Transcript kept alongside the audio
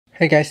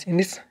Hey guys, in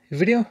this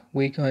video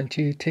we're going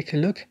to take a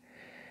look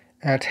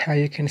at how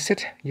you can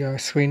set your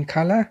screen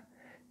color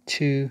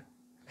to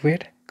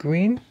red,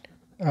 green,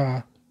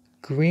 or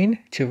green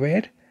to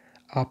red,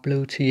 or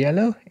blue to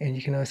yellow, and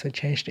you can also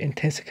change the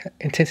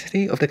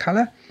intensity of the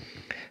color.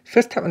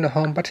 First, tap on the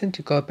home button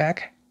to go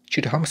back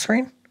to the home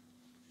screen,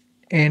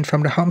 and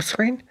from the home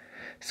screen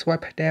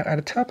swipe down at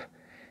the top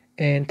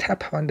and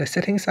tap on the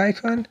settings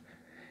icon.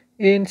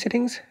 In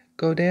settings,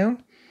 go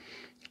down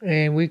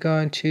and we're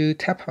going to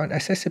tap on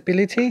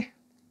accessibility.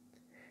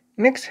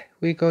 Next,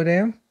 we go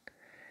down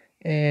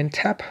and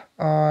tap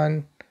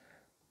on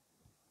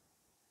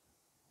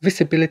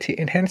visibility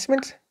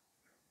enhancement.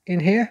 In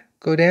here,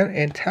 go down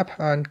and tap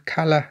on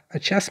color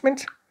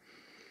adjustment.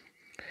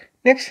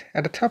 Next,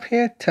 at the top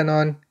here, turn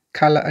on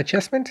color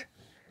adjustment,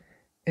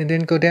 and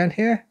then go down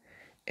here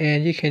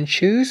and you can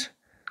choose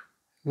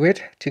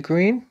red to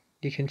green.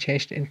 You can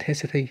change the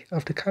intensity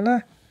of the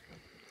color.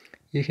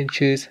 You can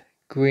choose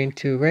green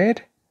to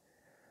red,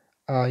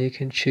 or you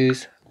can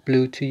choose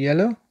blue to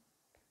yellow.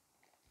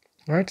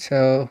 Right,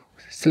 so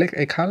select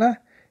a color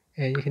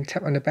and you can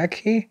tap on the back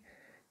key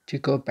to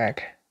go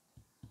back.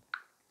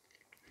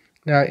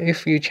 Now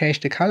if you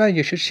change the color,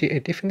 you should see a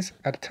difference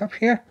at the top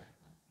here.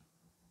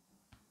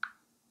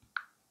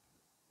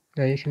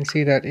 Now you can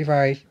see that if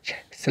I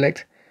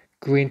select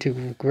green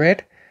to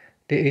red,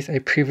 there is a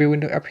preview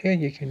window up here.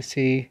 You can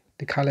see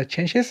the color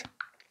changes.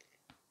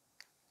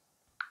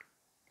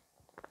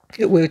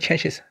 It will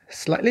change it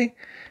slightly.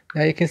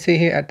 Now you can see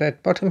here at the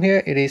bottom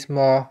here, it is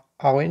more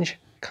orange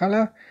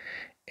color.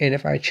 And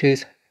if I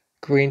choose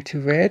green to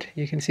red,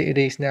 you can see it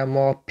is now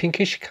more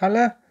pinkish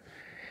color.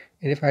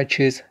 And if I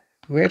choose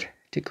red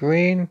to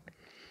green,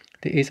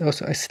 there is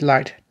also a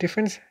slight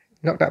difference.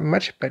 Not that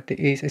much, but there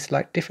is a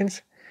slight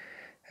difference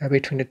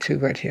between the two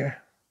right here.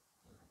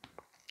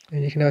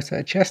 And you can also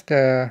adjust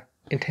the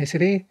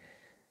intensity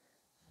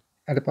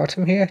at the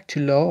bottom here to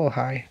low or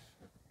high.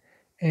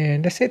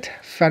 And that's it.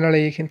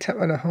 Finally, you can tap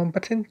on the home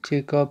button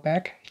to go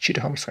back to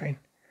the home screen.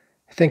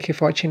 Thank you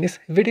for watching this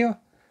video.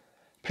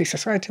 Please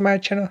subscribe to my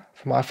channel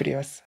for more videos.